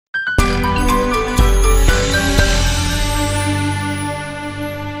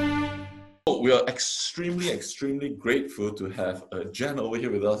extremely grateful to have Jen over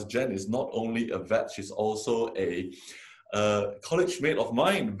here with us. Jen is not only a vet, she's also a college mate of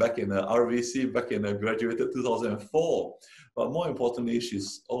mine back in RVC, back in graduated 2004. But more importantly,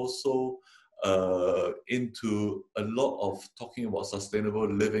 she's also into a lot of talking about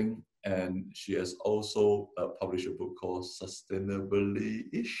sustainable living, and she has also published a book called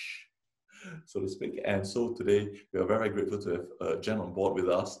Sustainably-ish, so to speak. And so today we are very grateful to have Jen on board with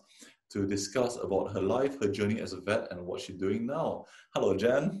us to discuss about her life, her journey as a vet, and what she's doing now. Hello,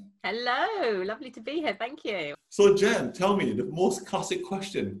 Jen. Hello, lovely to be here. Thank you. So Jen, tell me the most classic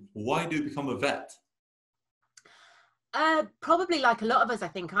question: why do you become a vet? Probably like a lot of us, I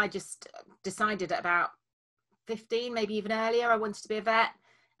think I just decided at about 15, maybe even earlier, I wanted to be a vet.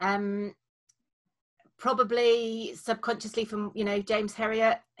 Probably subconsciously from, you know, James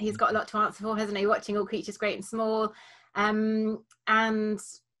Herriot. He's got a lot to answer for, hasn't he? Watching All Creatures Great and Small. And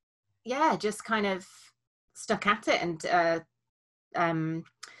yeah, just kind of stuck at it and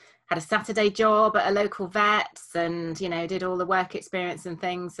had a Saturday job at a local vet's and, you know, did all the work experience and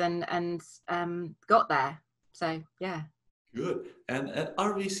things and got there. So, yeah. Good. And at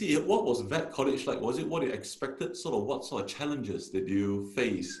RVC, what was vet college like? Was it what you expected? What sort of challenges did you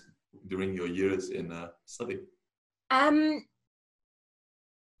face during your years in study? Yeah,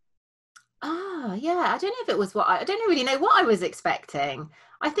 I don't know if it was I don't really know what I was expecting.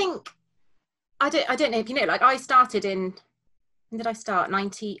 I think, I don't know if you know, like I started when did I start?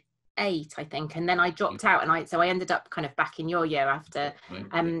 98, I think. And then I dropped out so I ended up kind of back in your year after.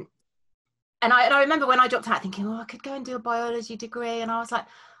 Right. And I remember when I dropped out thinking, oh, I could go and do a biology degree. And I was like,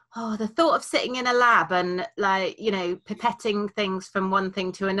 oh, the thought of sitting in a lab and like, you know, pipetting things from one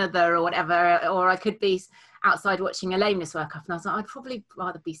thing to another or whatever, or I could be outside watching a lameness workup. And I was like, I'd probably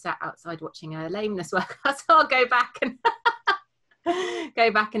rather be sat outside watching a lameness workup. So I'll go back and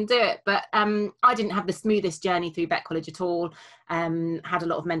do it. But I didn't have the smoothest journey through vet college at all. Had a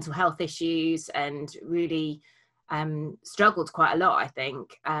lot of mental health issues and really struggled quite a lot, I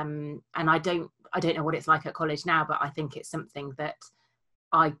think. And I don't know what it's like at college now, but I think it's something that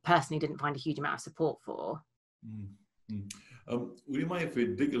I personally didn't find a huge amount of support for. Would you mind if we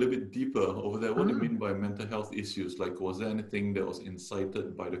dig a little bit deeper over there? What do you mean by mental health issues? Like, was there anything that was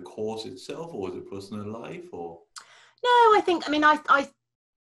incited by the course itself, or was it personal life, or? No, I think, I mean, I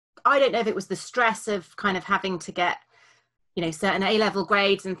don't know if it was the stress of kind of having to get, you know, certain A-level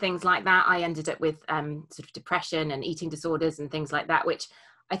grades and things like that. I ended up with sort of depression and eating disorders and things like that, which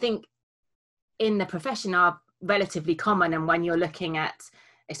I think in the profession are relatively common. And when you're looking at,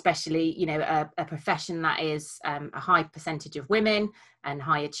 especially, you know, a profession that is a high percentage of women and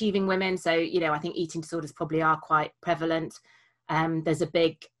high achieving women. So, you know, I think eating disorders probably are quite prevalent. There's a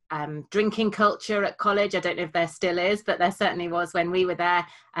big drinking culture at college. I don't know if there still is, but there certainly was when we were there,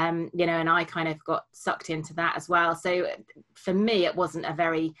 you know, and I kind of got sucked into that as well. So for me, it wasn't a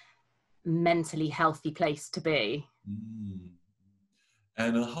very mentally healthy place to be.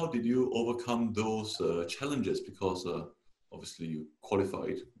 And how did you overcome those challenges? Because obviously you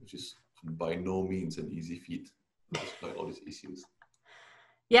qualified, which is by no means an easy feat, despite all these issues.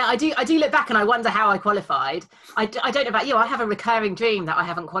 Yeah, I do look back and I wonder how I qualified. I don't know about you. I have a recurring dream that I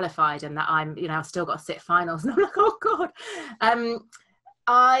haven't qualified and that I'm, you know, I've still got to sit finals. And I'm like, oh God.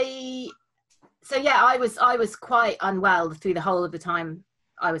 I was quite unwell through the whole of the time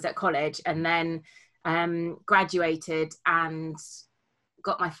I was at college, and then graduated and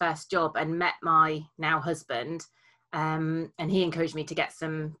got my first job and met my now husband. And he encouraged me to get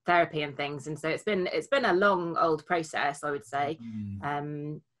some therapy and things, and so it's been a long old process, I would say.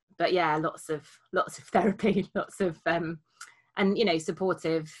 But yeah, lots of therapy, lots of and, you know,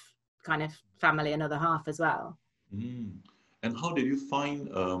 supportive kind of family and other half as well. And how did you find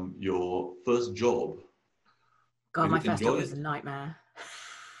your first job? God, my first job was a nightmare.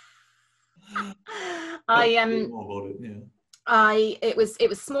 It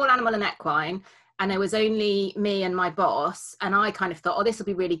was small animal and equine. And there was only me and my boss. And I kind of thought, oh, this will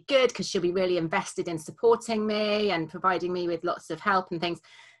be really good because she'll be really invested in supporting me and providing me with lots of help and things.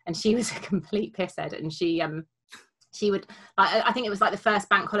 And she was a complete pisshead. And she would, I think it was like the first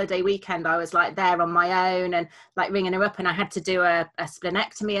bank holiday weekend, I was like there on my own and like ringing her up, and I had to do a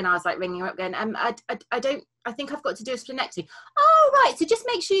splenectomy, and I was like ringing her up going, I think I've got to do a splenectomy. Oh, right. So just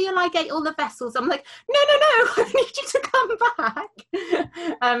make sure you ligate all the vessels. I'm like, no, I need you to come back.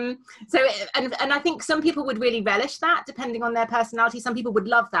 And I think some people would really relish that depending on their personality. Some people would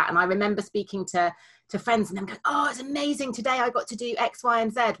love that. And I remember speaking to friends and them going, oh, it's amazing. Today I got to do X, Y,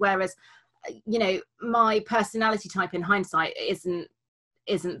 and Z. Whereas, you know, my personality type in hindsight isn't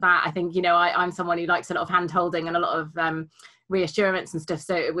isn't that. I think, you know, I'm someone who likes a lot of hand holding and a lot of reassurance and stuff.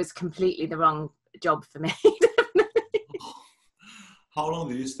 So it was completely the wrong job for me. How long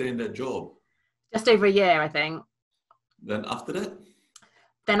did you stay in that job? Just over a year, I think. Then after that?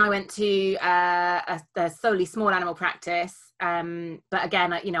 Then I went to a solely small animal practice. But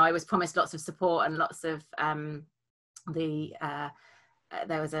again, you know, I was promised lots of support and lots of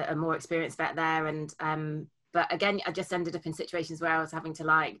there was a more experienced vet there. And but again, I just ended up in situations where I was having to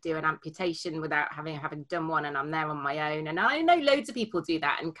like do an amputation without having done one, and I'm there on my own. And I know loads of people do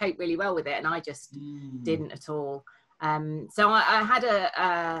that and cope really well with it, and I just didn't at all. So I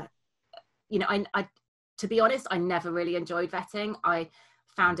had you know, I to be honest, I never really enjoyed vetting. I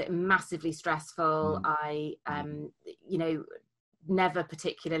found it massively stressful. I you know, never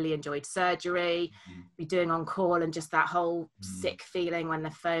particularly enjoyed surgery, be doing on call, and just that whole sick feeling when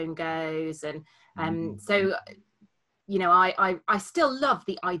the phone goes. And so, you know, I still love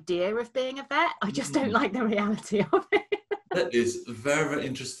the idea of being a vet. I just don't like the reality of it. That is very, very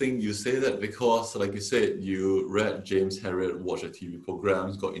interesting you say that, because like you said, you read James Herriot, watched the TV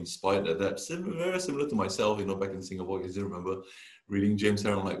programs, got inspired at that. Very similar to myself, you know, back in Singapore. I still remember reading James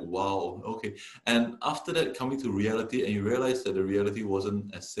Herriot, I'm like, wow, okay. And after that, coming to reality, and you realize that the reality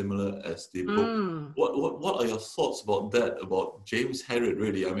wasn't as similar as the book. What are your thoughts about that, about James Herriot,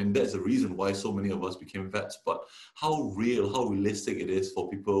 really? I mean, that's the reason why so many of us became vets, but how real, how realistic it is for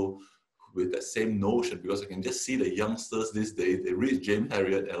people with that same notion, because I can just see the youngsters these days, they read James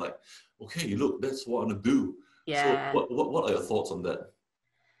Herriot and like, okay, look, that's what I want to do. Yeah. So what are your thoughts on that?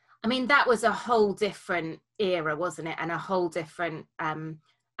 I mean, that was a whole different era, wasn't it? And a whole different,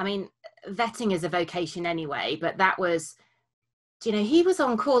 I mean, vetting is a vocation anyway, but that was, you know, he was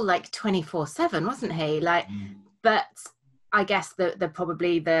on call like 24/7, wasn't he? Like, but I guess the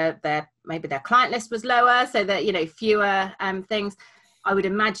probably maybe their client list was lower, so that, you know, fewer things. I would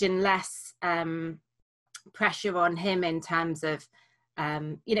imagine less pressure on him in terms of,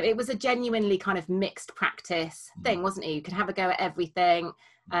 you know, it was a genuinely kind of mixed practice thing, wasn't it? You could have a go at everything.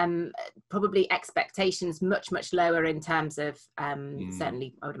 Probably expectations much lower in terms of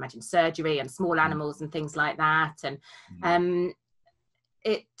certainly, I would imagine, surgery and small animals and things like that. And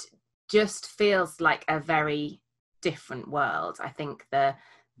it just feels like a very different world. I think the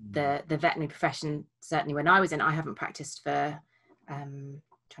veterinary profession, certainly when I was in, I haven't practiced for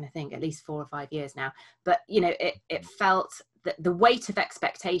trying to think, at least 4 or 5 years now, but you know, it felt that the weight of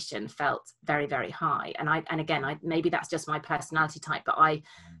expectation felt very, very high. And again, maybe that's just my personality type, but I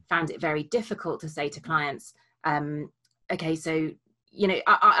found it very difficult to say to clients, okay, so, you know,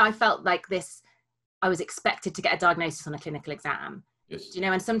 I felt like I was expected to get a diagnosis on a clinical exam. Yes. You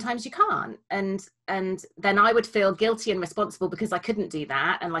know, and sometimes you can't, and then I would feel guilty and responsible because I couldn't do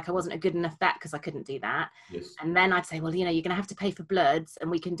that, and like I wasn't a good enough vet because I couldn't do that. Yes. And then I'd say, well, you know, you're going to have to pay for bloods,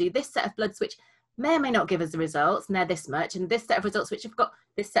 and we can do this set of bloods which may or may not give us the results, and they're this much, and this set of results which have got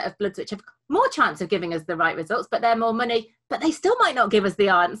this set of bloods which have more chance of giving us the right results, but they're more money, but they still might not give us the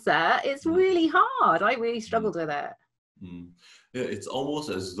answer. It's really hard. I really struggled with it. Yeah, it's almost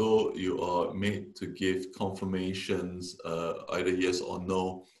as though you are made to give confirmations, either yes or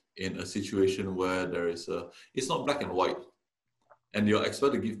no, in a situation where there is it's not black and white. And you're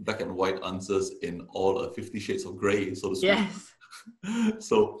expected to give black and white answers in all 50 shades of gray, so to speak. Yes.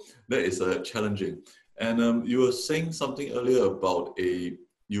 So that is challenging. And you were saying something earlier about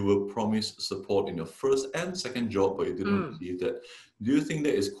you were promised support in your first and second job, but you didn't receive that. Do you think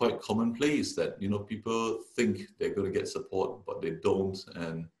that is quite commonplace, that, you know, people think they're going to get support, but they don't?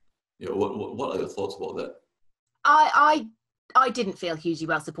 And, you know, what are your thoughts about that? I didn't feel hugely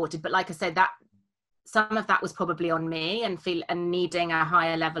well supported, but like I said, that some of that was probably on me and needing a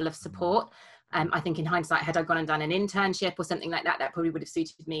higher level of support. I think in hindsight, had I gone and done an internship or something like that, that probably would have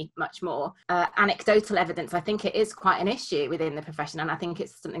suited me much more. Anecdotal evidence, I think it is quite an issue within the profession, and I think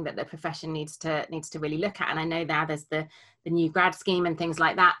it's something that the profession needs to really look at. And I know now there's the new grad scheme and things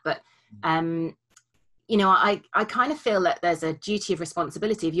like that, but you know, I kind of feel that there's a duty of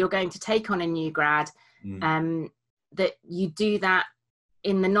responsibility if you're going to take on a new grad, that you do that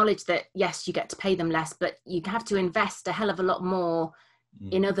in the knowledge that yes, you get to pay them less, but you have to invest a hell of a lot more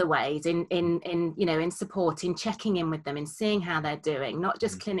in other ways, in you know, in support, in checking in with them, in seeing how they're doing, not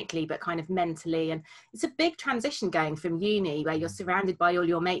just clinically but kind of mentally. And it's a big transition going from uni, where you're surrounded by all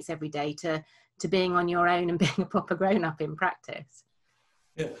your mates every day, to being on your own and being a proper grown-up in practice.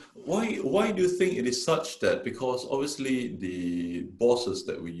 Yeah, why do you think it is such that? Because obviously the bosses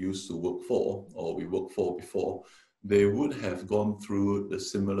that we used to work for, or we worked for before, they would have gone through the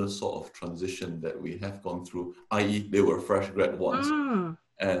similar sort of transition that we have gone through, i.e. they were fresh grad ones.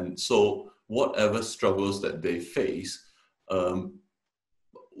 And so whatever struggles that they face,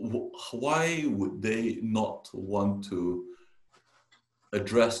 why would they not want to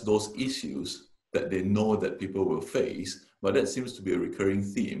address those issues that they know that people will face? But that seems to be a recurring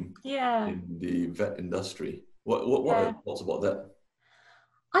theme in the vet industry. What are your thoughts about that?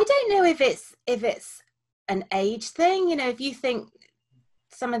 I don't know if it's an age thing. You know, if you think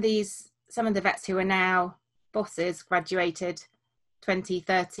some of the vets who are now bosses graduated 20,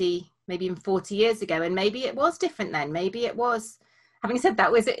 30, maybe even 40 years ago, and maybe it was different then. Maybe it was, having said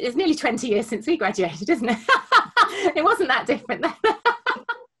that, it's nearly 20 years since we graduated, isn't it? It wasn't that different then.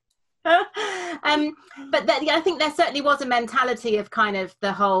 But I think there certainly was a mentality of kind of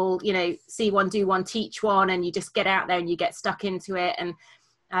the whole, you know, see one, do one, teach one, and you just get out there and you get stuck into it. And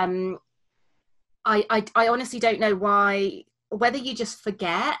I honestly don't know why, whether you just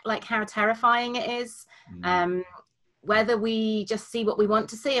forget like how terrifying it is, whether we just see what we want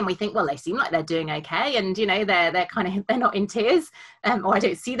to see and we think, well, they seem like they're doing okay, and you know, they're not in tears, or I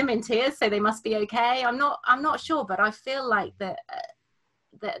don't see them in tears, so they must be okay. I'm not sure, but I feel like that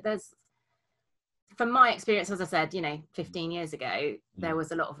there's, from my experience, as I said, you know, 15 years ago, there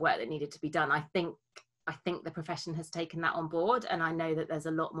was a lot of work that needed to be done. I think the profession has taken that on board, and I know that there's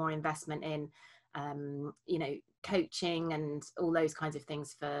a lot more investment in, you know, coaching and all those kinds of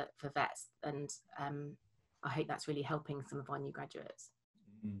things for vets, and I hope that's really helping some of our new graduates.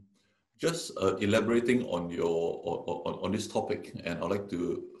 Just elaborating on on this topic, and I'd like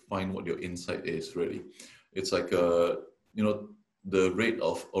to find what your insight is. Really, it's like you know, the rate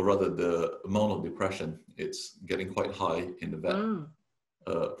of, or rather the amount of depression, it's getting quite high in the vet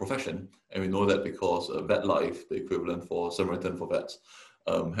profession. And we know that because Vet Life, the equivalent for Samaritan for Vets,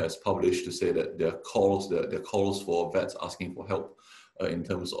 has published to say that their calls for vets asking for help in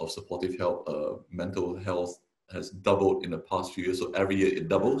terms of supportive help, mental health, has doubled in the past few years. So every year it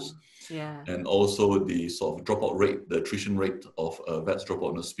doubles. Yeah. And also the sort of dropout rate, the attrition rate of vets drop out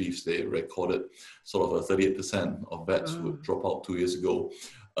in the SPIEFs, they recorded sort of a 38% of vets would drop out 2 years ago.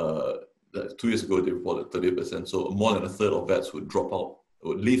 2 years ago, they reported 30%. So more than a third of vets would drop out,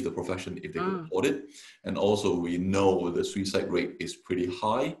 would leave the profession if they could afford it. And also we know the suicide rate is pretty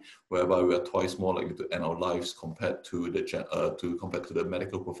high, whereby we are twice more likely to end our lives compared to the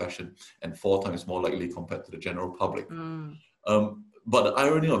medical profession, and 4 times more likely compared to the general public. But the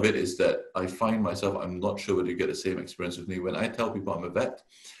irony of it is that I find myself, I'm not sure whether you get the same experience with me. When I tell people I'm a vet,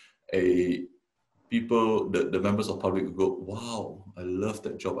 the members of public will go, wow, I love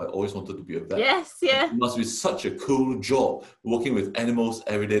that job. I always wanted to be a vet. Yes, yeah. It must be such a cool job, working with animals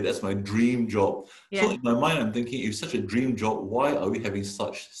every day. That's my dream job. Yeah. So in my mind, I'm thinking, if it's such a dream job, why are we having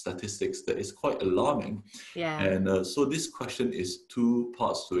such statistics that is quite alarming? Yeah. And so this question is 2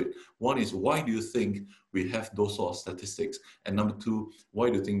 parts to it. One is, why do you think we have those sort of statistics? And number 2, why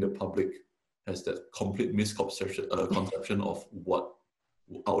do you think the public has that complete misconception of what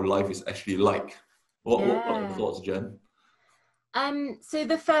our life is actually like? What are your thoughts, Jen? So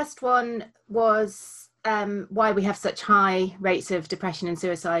the first one was why we have such high rates of depression and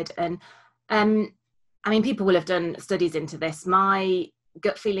suicide. And I mean, people will have done studies into this. My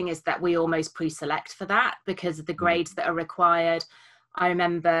gut feeling is that we almost pre-select for that because of the grades that are required. I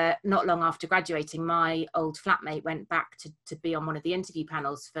remember not long after graduating, my old flatmate went back to be on one of the interview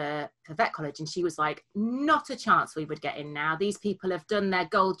panels for vet college. And she was like, not a chance we would get in now. These people have done their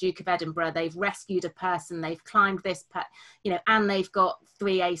Gold Duke of Edinburgh. They've rescued a person. They've climbed this, you know, and they've got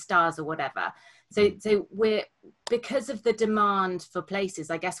 3 A stars or whatever. So we're, because of the demand for places,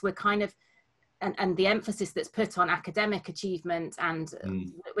 I guess we're kind of, and the emphasis that's put on academic achievement, and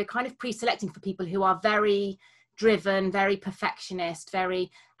we're kind of pre-selecting for people who are very driven, very perfectionist,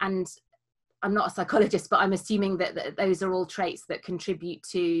 and I'm not a psychologist, but I'm assuming that those are all traits that contribute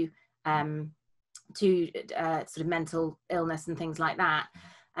to sort of mental illness and things like that.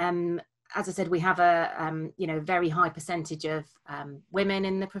 As I said, we have a you know, very high percentage of women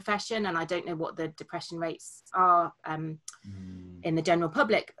in the profession, and I don't know what the depression rates are in the general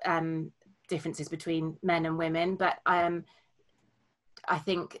public, differences between men and women, but I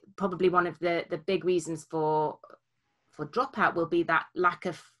think probably one of the big reasons for dropout will be that lack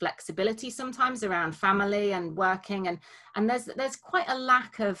of flexibility sometimes around family and working, and there's quite a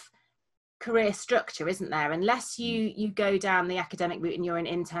lack of career structure, isn't there? Unless you go down the academic route and you're an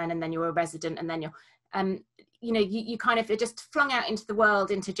intern and then you're a resident and then you're you know, you kind of are just flung out into the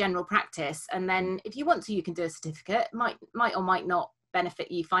world, into general practice, and then if you want to, you can do a certificate, might or might not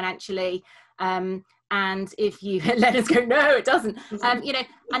benefit you financially, and if you let us go, no, it doesn't, you know,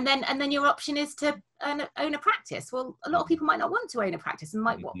 and then your option is to own a practice. Well, a lot of people might not want to own a practice and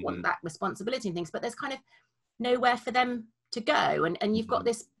might want that responsibility and things, but there's kind of nowhere for them to go, and you've got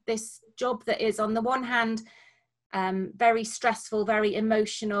this job that is, on the one hand, very stressful, very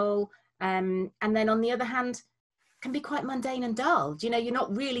emotional. And then on the other hand, can be quite mundane and dull. You know, you're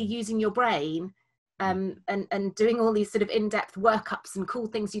not really using your brain and doing all these sort of in-depth workups and cool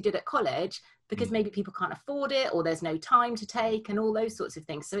things you did at college, because maybe people can't afford it, or there's no time to take, and all those sorts of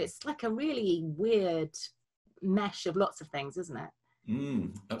things. So it's like a really weird mesh of lots of things, isn't it?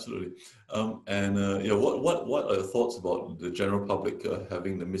 Absolutely. Yeah, what are your thoughts about the general public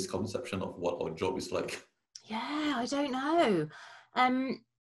having the misconception of what our job is like? Yeah, I don't know.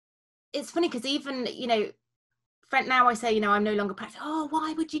 It's funny because even, you know, now I say, you know, I'm no longer practicing. Oh,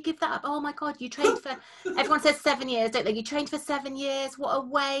 why would you give that up? Oh my God, you trained for, everyone says 7 years, don't they? You trained for 7 years, what a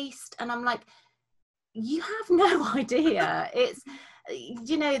waste. And I'm like, you have no idea. It's,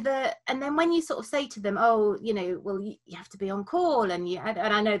 you know, and then when you sort of say to them, oh, you know, well, you have to be on call, and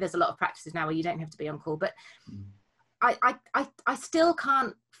I know there's a lot of practices now where you don't have to be on call, but I still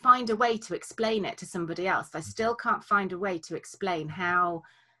can't find a way to explain it to somebody else. I still can't find a way to explain how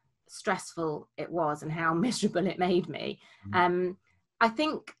stressful it was and how miserable it made me. I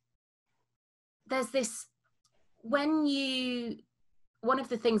think there's this, one of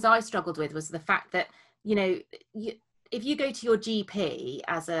the things I struggled with was the fact that, you know, if you go to your GP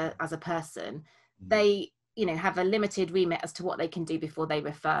as a person, they, you know, have a limited remit as to what they can do before they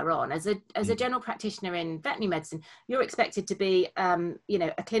refer on. As a general practitioner in veterinary medicine, you're expected to be, you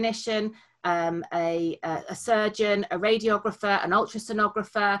know, a clinician, a surgeon, a radiographer, an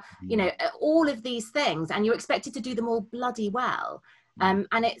ultrasonographer, you know, all of these things, and you're expected to do them all bloody well. And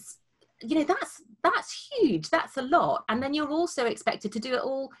it's, you know, that's huge, that's a lot. And then you're also expected to do it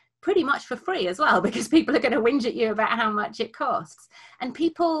all pretty much for free as well, because people are going to whinge at you about how much it costs. And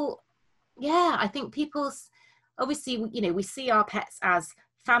people, yeah, I think people's, obviously, you know, we see our pets as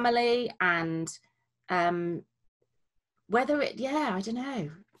family, and whether it, yeah, I don't know,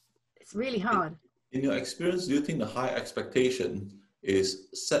 it's really hard. In your experience, do you think the high expectation is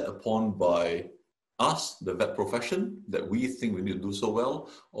set upon by us, the vet profession, that we think we need to do so well,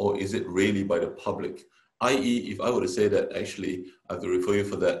 or is it really by the public? I.e., if I were to say that, actually, I have to refer you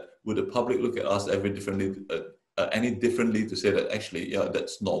for that, would the public look at us any differently to say that, actually, yeah,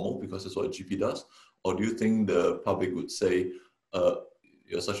 that's normal because that's what a GP does? Or do you think the public would say,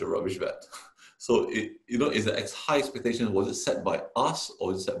 you're such a rubbish vet? So, you know, is the high expectation, was it set by us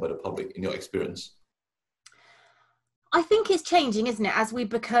or is it set by the public in your experience? I think it's changing, isn't it? As we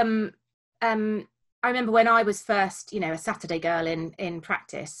become, I remember when I was first, you know, a Saturday girl in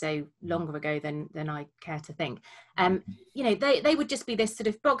practice, so longer ago than I care to think. You know, they would just be this sort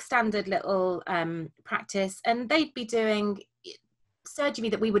of bog standard little practice, and they'd be doing surgery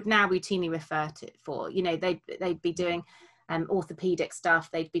that we would now routinely refer to for. You know, they'd be doing orthopedic stuff.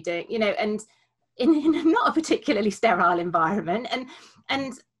 They'd be doing, you know, and in not a particularly sterile environment,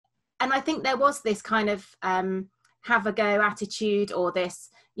 and I think there was this kind of have a go attitude, or this,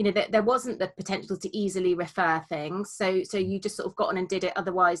 you know, that there wasn't the potential to easily refer things, so you just sort of got on and did it,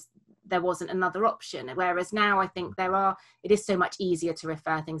 otherwise there wasn't another option. Whereas now I think it is so much easier to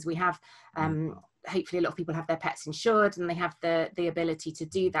refer things. We have hopefully a lot of people have their pets insured, and they have the ability to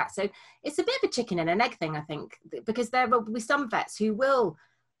do that. So it's a bit of a chicken and an egg thing, I think, because there will be some vets who will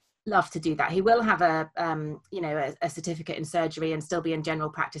love to do that. He will have a you know, a certificate in surgery and still be in general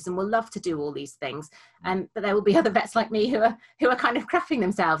practice, and will love to do all these things. But there will be other vets like me who are kind of crapping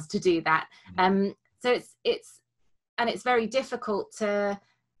themselves to do that. So it's very difficult to,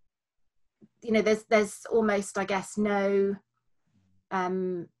 you know, there's almost, I guess, no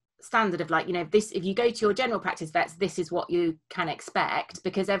standard of, like, you know, this, if you go to your general practice vets, this is what you can expect,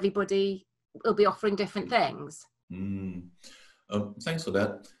 because everybody will be offering different things. Thanks for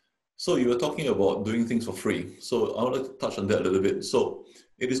that. So you were talking about doing things for free. So I want to touch on that a little bit. So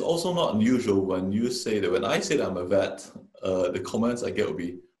it is also not unusual when you say that, when I say that I'm a vet, the comments I get will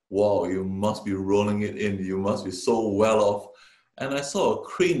be, wow, you must be rolling it in. You must be so well off. And I sort of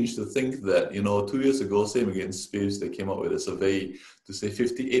cringe to think that, you know, 2 years ago, same again, Space, they came up with a survey to say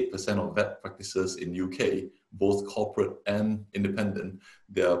 58% of vet practices in UK, both corporate and independent,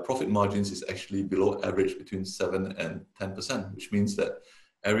 their profit margins is actually below average, between 7 and 10%, which means that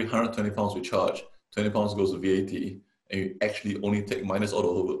every £120 we charge, £20 goes to VAT, and you actually only take, minus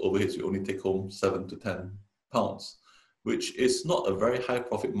all the overheads, you only take home £7 to £10, which is not a very high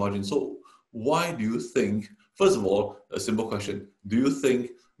profit margin. So why do you think, first of all, a simple question, do you think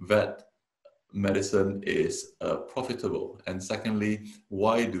vet medicine is profitable? And secondly,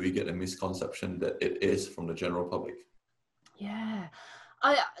 why do we get a misconception that it is from the general public? Yeah,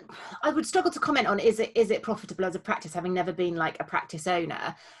 I would struggle to comment on is it profitable as a practice, having never been like a practice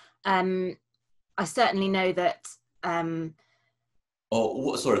owner. I certainly know that Or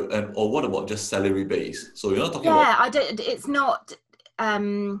what? Sorry, and or what about just salary base? So you're not talking about. Yeah, I don't. It's not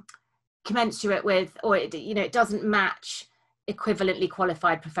commensurate with, or it, you know, it doesn't match equivalently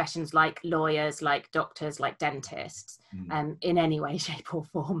qualified professions like lawyers, like doctors, like dentists, in any way, shape, or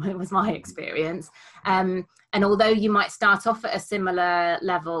form. It was my experience. And although you might start off at a similar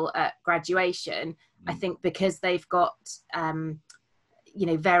level at graduation, I think because they've got you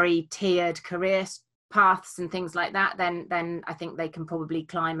know, very tiered career paths and things like that, then I think they can probably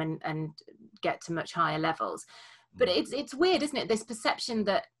climb and get to much higher levels. But it's weird, isn't it? This perception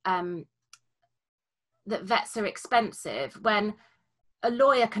that that vets are expensive, when a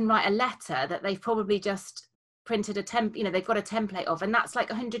lawyer can write a letter that they've probably just printed you know, they've got a template of, and that's like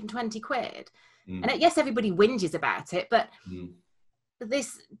 120 quid. And yes, everybody whinges about it, but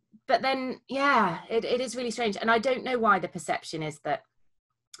but then, yeah, it is really strange. And I don't know why the perception is that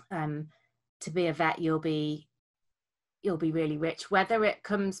to be a vet you'll be really rich, whether it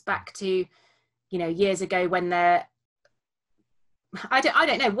comes back to, you know, years ago when they're, I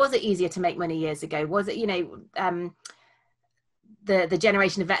don't know, was it easier to make money years ago? Was it, you know, the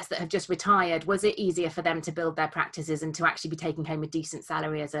generation of vets that have just retired, was it easier for them to build their practices and to actually be taking home a decent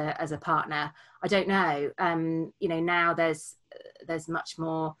salary as a partner? I don't know. You know, now there's much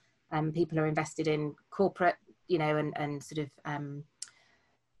more people are invested in corporate, you know, and sort of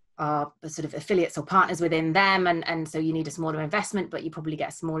are sort of affiliates or partners within them, and so you need a smaller investment, but you probably get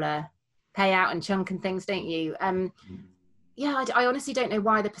a smaller payout and chunk and things, don't you? Yeah, I honestly don't know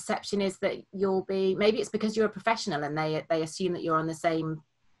why the perception is that you'll be, maybe it's because you're a professional and they assume that you're on the same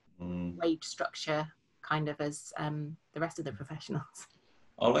wage structure kind of as the rest of the professionals.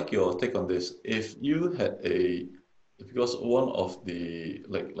 I'd like your take on this. If you had because one of the,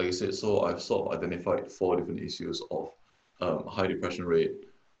 like I said, so I've sort of identified 4 different issues of high depression rate,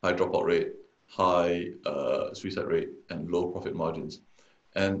 high dropout rate, high suicide rate, and low profit margins.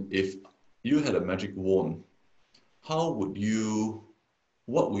 And if you had a magic wand, what would you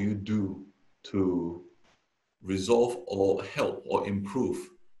do to resolve or help or improve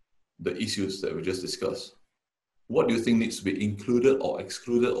the issues that we just discussed? What do you think needs to be included or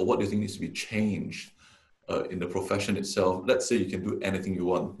excluded, or what do you think needs to be changed in the profession itself? Let's say you can do anything you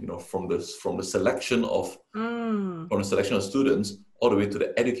want, you know, from the selection of students all the way to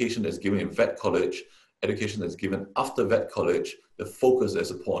the education that's given in vet college, education that's given after vet college, the focus that's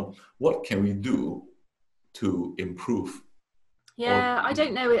upon. What can we do to improve? Yeah, I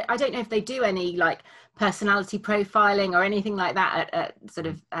don't know if they do any like personality profiling or anything like that at sort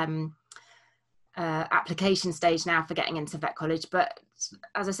of application stage now for getting into vet college. But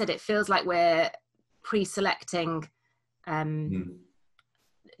as I said, it feels like we're pre-selecting,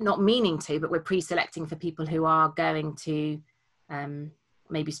 not meaning to, but we're pre-selecting for people who are going to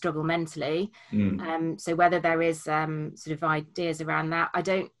maybe struggle mentally. So whether there is sort of ideas around that, I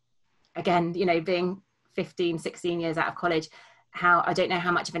don't, again, you know, being 15, 16 years out of college, I don't know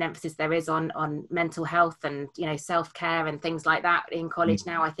how much of an emphasis there is on mental health and, you know, self-care and things like that in college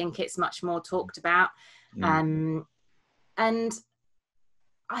now. I think it's much more talked about. And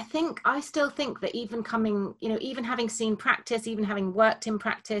I still think that even coming, you know, even having seen practice, even having worked in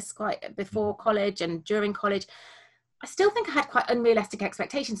practice quite before college and during college, I still think I had quite unrealistic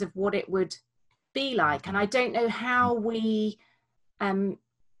expectations of what it would be like. And I don't know how we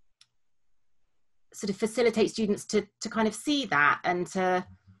sort of facilitate students to kind of see that and to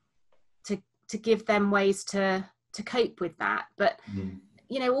give them ways to cope with that. But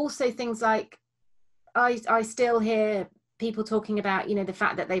you know, also things like I still hear people talking about, you know, the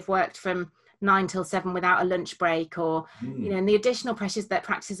fact that they've worked from 9 till 7 without a lunch break, or you know, and the additional pressures that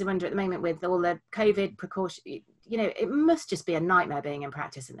practices are under at the moment with all the COVID precaution. You know, it must just be a nightmare being in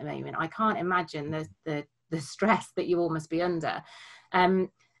practice at the moment. I can't imagine the stress that you all must be under. And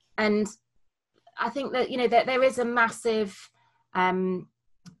I think that, you know, that there is a massive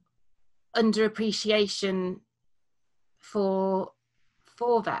underappreciation for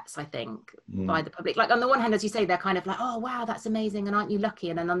vets, I think, by the public. Like, on the one hand, as you say, they're kind of like, oh wow, that's amazing, and aren't you lucky?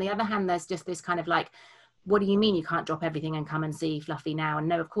 And then on the other hand, there's just this kind of like, what do you mean you can't drop everything and come and see Fluffy now? And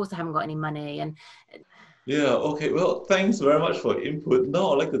no, of course I haven't got any money. And yeah, okay. Well, thanks very much for input.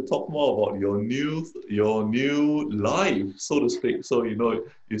 Now I'd like to talk more about your new life, so to speak. So, you know,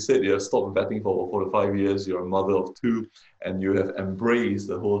 you said you have stopped vetting for 4 to 5 years. You're a mother of 2, and you have embraced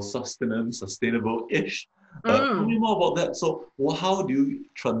the whole sustainable-ish. Tell me more about that. So, how do you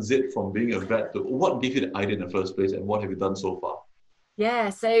transit from being a vet to what gave you the idea in the first place, and what have you done so far?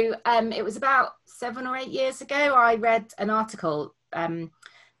 Yeah, so it was about 7 or 8 years ago. I read an article.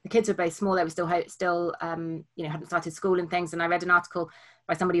 The kids were both small; they were still you know, hadn't started school and things. And I read an article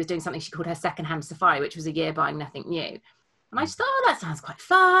by somebody who was doing something she called her second-hand safari, which was a year buying nothing new. And I just thought, oh, that sounds quite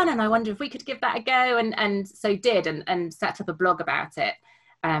fun, and I wonder if we could give that a go, and so did, and set up a blog about it,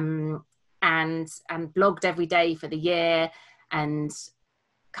 and blogged every day for the year, and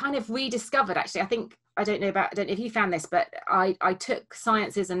kind of rediscovered, actually, I don't know if you found this, but I took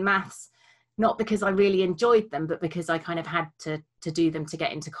sciences and maths not because I really enjoyed them, but because I kind of had to do them to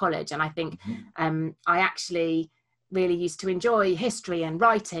get into college. And I think I actually really used to enjoy history and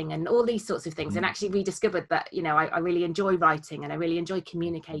writing and all these sorts of things, and actually rediscovered that, you know, I really enjoy writing, and I really enjoy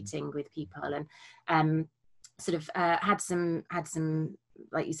communicating with people, and sort of had some,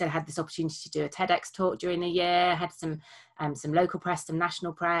 like you said, had this opportunity to do a TEDx talk during the year, had some local press, some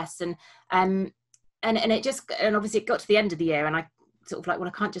national press, and it just, and obviously it got to the end of the year, and I sort of like, well,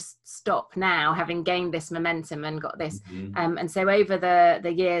 I can't just stop now, having gained this momentum and got this. And so over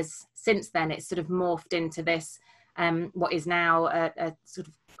the years since then, it's sort of morphed into this, what is now a sort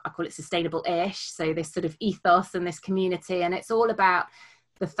of, I call it sustainable-ish. So this sort of ethos and this community, and it's all about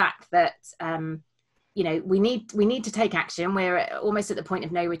the fact that, you know, we need to take action. We're almost at the point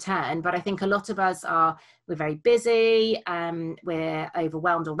of no return, but I think a lot of us we're very busy. We're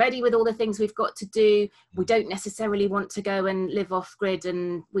overwhelmed already with all the things we've got to do. We don't necessarily want to go and live off grid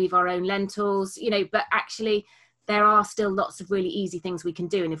and weave our own lentils, you know, but actually there are still lots of really easy things we can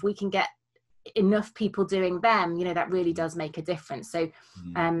do. And if we can get enough people doing them, you know, that really does make a difference. So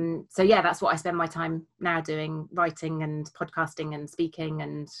so yeah, that's what I spend my time now doing, writing and podcasting and speaking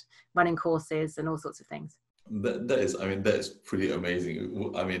and running courses and all sorts of things. That is pretty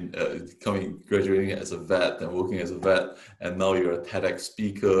amazing. I mean, graduating as a vet and working as a vet, and now you're a TEDx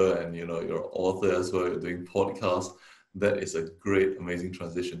speaker, and you know, you're an author as well, you're doing podcasts. That is a great, amazing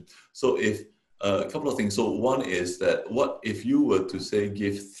transition. So if a couple of things. So one is that, what if you were to say,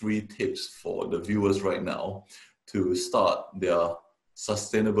 give 3 tips for the viewers right now to start their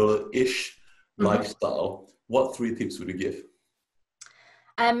sustainable-ish lifestyle, what 3 tips would you give?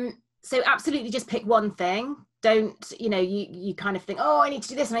 So absolutely just pick one thing. Don't, you know, you kind of think, oh, I need to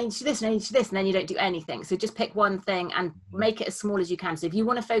do this and I need to do this and I need to do this, and then you don't do anything. So just pick one thing and make it as small as you can. So if you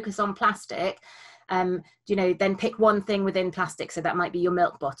want to focus on plastic, you know, then pick one thing within plastic. So that might be your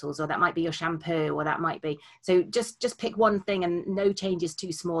milk bottles, or that might be your shampoo, or that might be, so just pick one thing, and no change is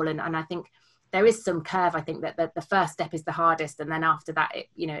too small. And I think there is some curve. I think that the first step is the hardest, and then after that,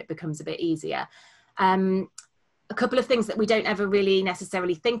 it becomes a bit easier. A couple of things that we don't ever really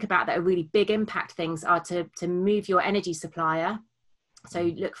necessarily think about that are really big impact things are to move your energy supplier. So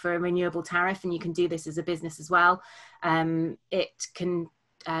look for a renewable tariff, and you can do this as a business as well. It can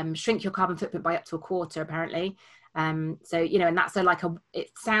shrink your carbon footprint by up to 1/4, apparently. So, you know, and that's it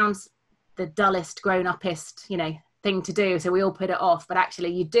sounds the dullest, grown-uppest, you know, thing to do. So we all put it off, but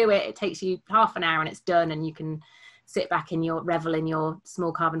actually you do it. It takes you half an hour and it's done, and you can sit back in revel in your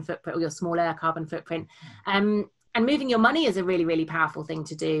small carbon footprint, or your smaller carbon footprint. And moving your money is a really, really powerful thing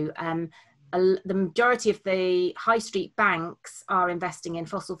to do. The majority of the high street banks are investing in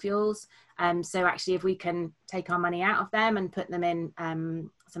fossil fuels. So actually, if we can take our money out of them and put them in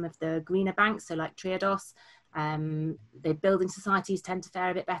some of the greener banks, so like Triodos, the building societies tend to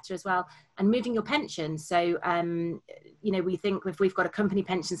fare a bit better as well. And moving your pension. So, you know, we think if we've got a company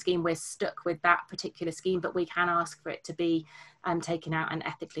pension scheme, we're stuck with that particular scheme, but we can ask for it to be taken out and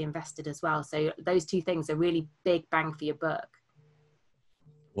ethically invested as well. So those 2 things are really big bang for your buck.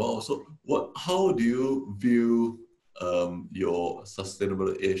 Wow. So how do you view your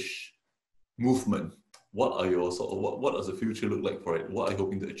sustainable-ish movement? What are your what does the future look like for it? What are you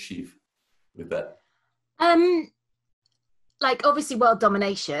hoping to achieve with that? Like, obviously world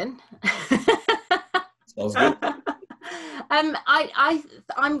domination. Sounds good.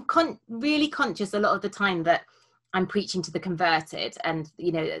 I'm really conscious a lot of the time that I'm preaching to the converted, and,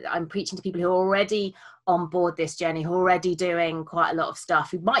 you know, I'm preaching to people who are already on board this journey, who are already doing quite a lot of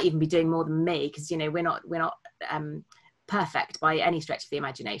stuff, who might even be doing more than me, because, you know, we're not perfect by any stretch of the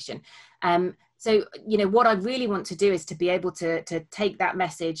imagination. So, you know, what I really want to do is to be able to take that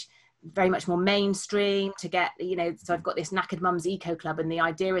message very much more mainstream, to get, you know, so I've got this Knackered Mums Eco Club, and the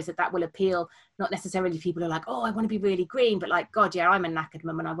idea is that will appeal not necessarily to people who are like, oh, I want to be really green, but like, God, yeah, I'm a knackered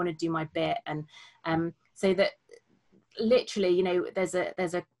mum and I want to do my bit. And so that literally, you know, there's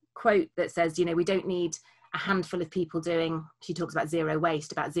a quote that says, you know, we don't need a handful of people doing, she talks about zero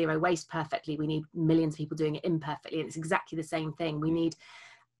waste perfectly. We need millions of people doing it imperfectly. And it's exactly the same thing.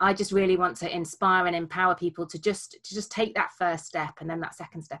 I just really want to inspire and empower people to just take that first step, and then that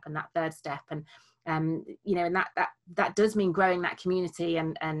second step, and that third step. And, you know, and that does mean growing that community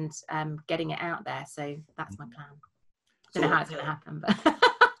and getting it out there. So that's my plan. I don't know how it's going to happen, but.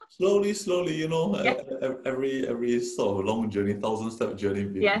 Slowly, you know, Yeah. every sort of long journey, 1,000-step journey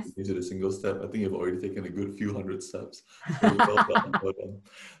Yes. into the single step. I think you've already taken a good few hundred steps. So well done, well done.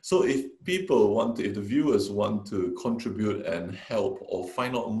 So if people want to, if the viewers want to contribute and help or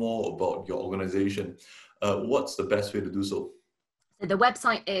find out more about your organization, what's the best way to do so? So the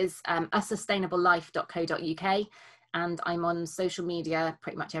website is asustainablelife.co.uk, and I'm on social media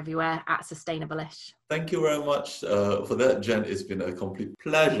pretty much everywhere at Sustainable-ish. Thank you very much for that, Jen. It's been a complete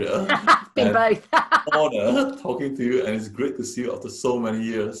pleasure Been both. honor talking to you, and it's great to see you after so many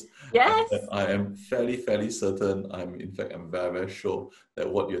years. Yes. And I am fairly certain, I'm very sure that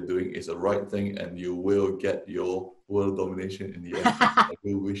what you're doing is the right thing, and you will get your world domination in the end. I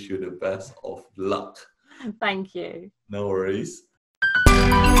will wish you the best of luck. Thank you. No worries.